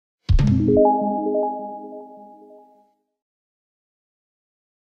Well,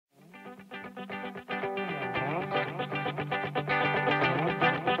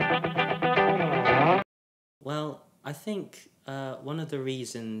 I think one of the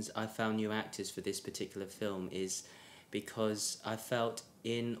reasons I found new actors for this particular film is because I felt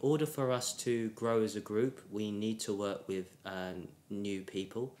in order for us to grow as a group, we need to work with new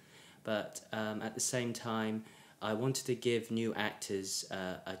people. But at the same time, I wanted to give new actors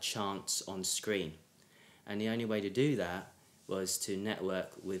a chance on screen. And the only way to do that was to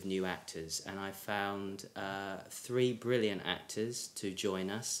network with new actors. And I found three brilliant actors to join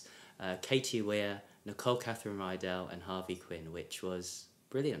us, Katie Weir, Nicole Catherine Rydell and Harvey Quinn, which was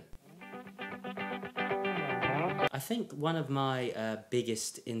brilliant. I think one of my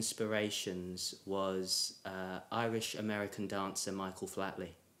biggest inspirations was Irish-American dancer Michael Flatley.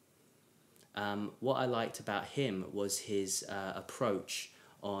 What I liked about him was his approach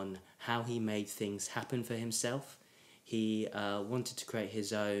on how he made things happen for himself. He wanted to create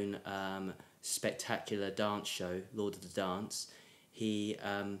his own spectacular dance show, Lord of the Dance. He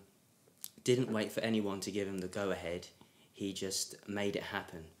didn't wait for anyone to give him the go-ahead. He just made it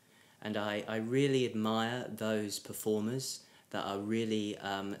happen. And I really admire those performers that are really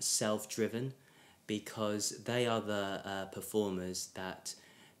self-driven, because they are the performers that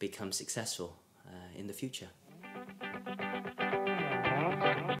become successful in the future.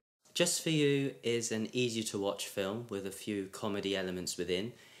 Just For You is an easy-to-watch film with a few comedy elements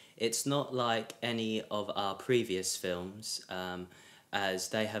within. It's not like any of our previous films, as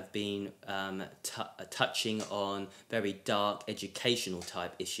they have been touching on very dark educational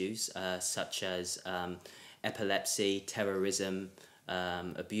type issues such as epilepsy, terrorism,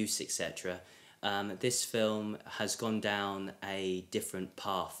 abuse, etc. This film has gone down a different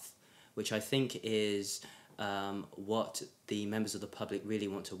path, which I think is what the members of the public really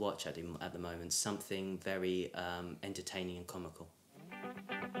want to watch at the moment, something very entertaining and comical.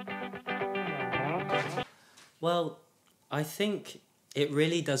 Well, I think it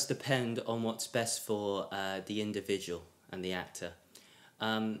really does depend on what's best for the individual and the actor.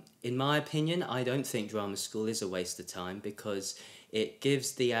 In my opinion, I don't think drama school is a waste of time, because it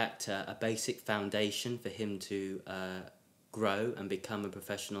gives the actor a basic foundation for him to grow and become a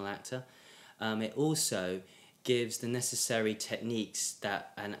professional actor. It also gives the necessary techniques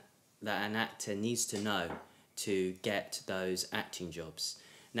that an actor needs to know to get those acting jobs.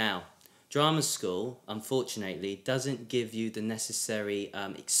 Now, drama school, unfortunately, doesn't give you the necessary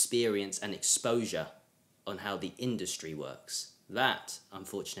experience and exposure on how the industry works. That,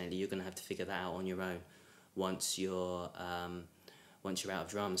 unfortunately, you're going to have to figure that out on your own once you're out of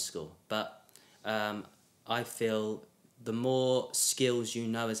drama school. But I feel the more skills you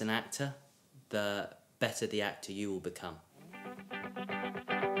know as an actor, the better the actor you will become.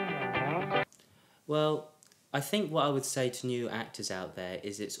 Well, I think what I would say to new actors out there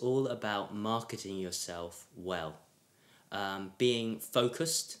is it's all about marketing yourself well, being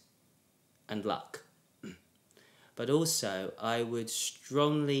focused and luck. But also, I would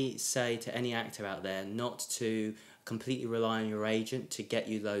strongly say to any actor out there not to completely rely on your agent to get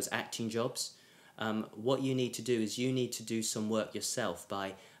you those acting jobs. What you need to do is you need to do some work yourself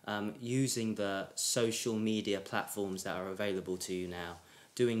by using the social media platforms that are available to you now,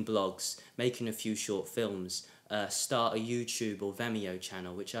 doing blogs, making a few short films, start a YouTube or Vimeo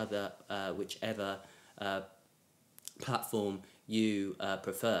channel, whichever platform you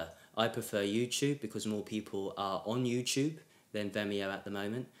prefer. I prefer YouTube because more people are on YouTube than Vimeo at the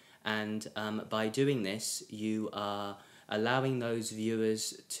moment, and by doing this you are allowing those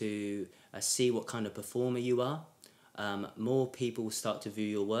viewers to see what kind of performer you are. More people will start to view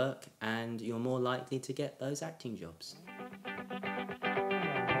your work and you're more likely to get those acting jobs.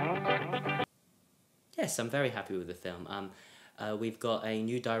 Yes, I'm very happy with the film. We've got a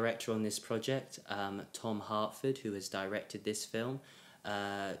new director on this project, Tom Hartford, who has directed this film.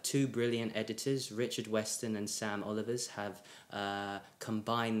 Two brilliant editors, Richard Weston and Sam Olivers, have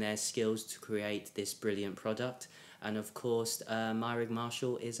combined their skills to create this brilliant product. And of course, Myrig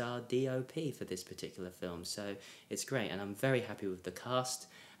Marshall is our DOP for this particular film, so it's great. And I'm very happy with the cast,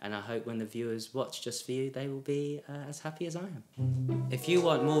 and I hope when the viewers watch Just For You, they will be as happy as I am. If you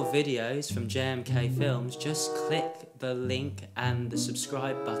want more videos from JMK Films, just click the link and the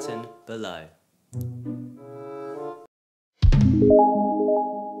subscribe button below.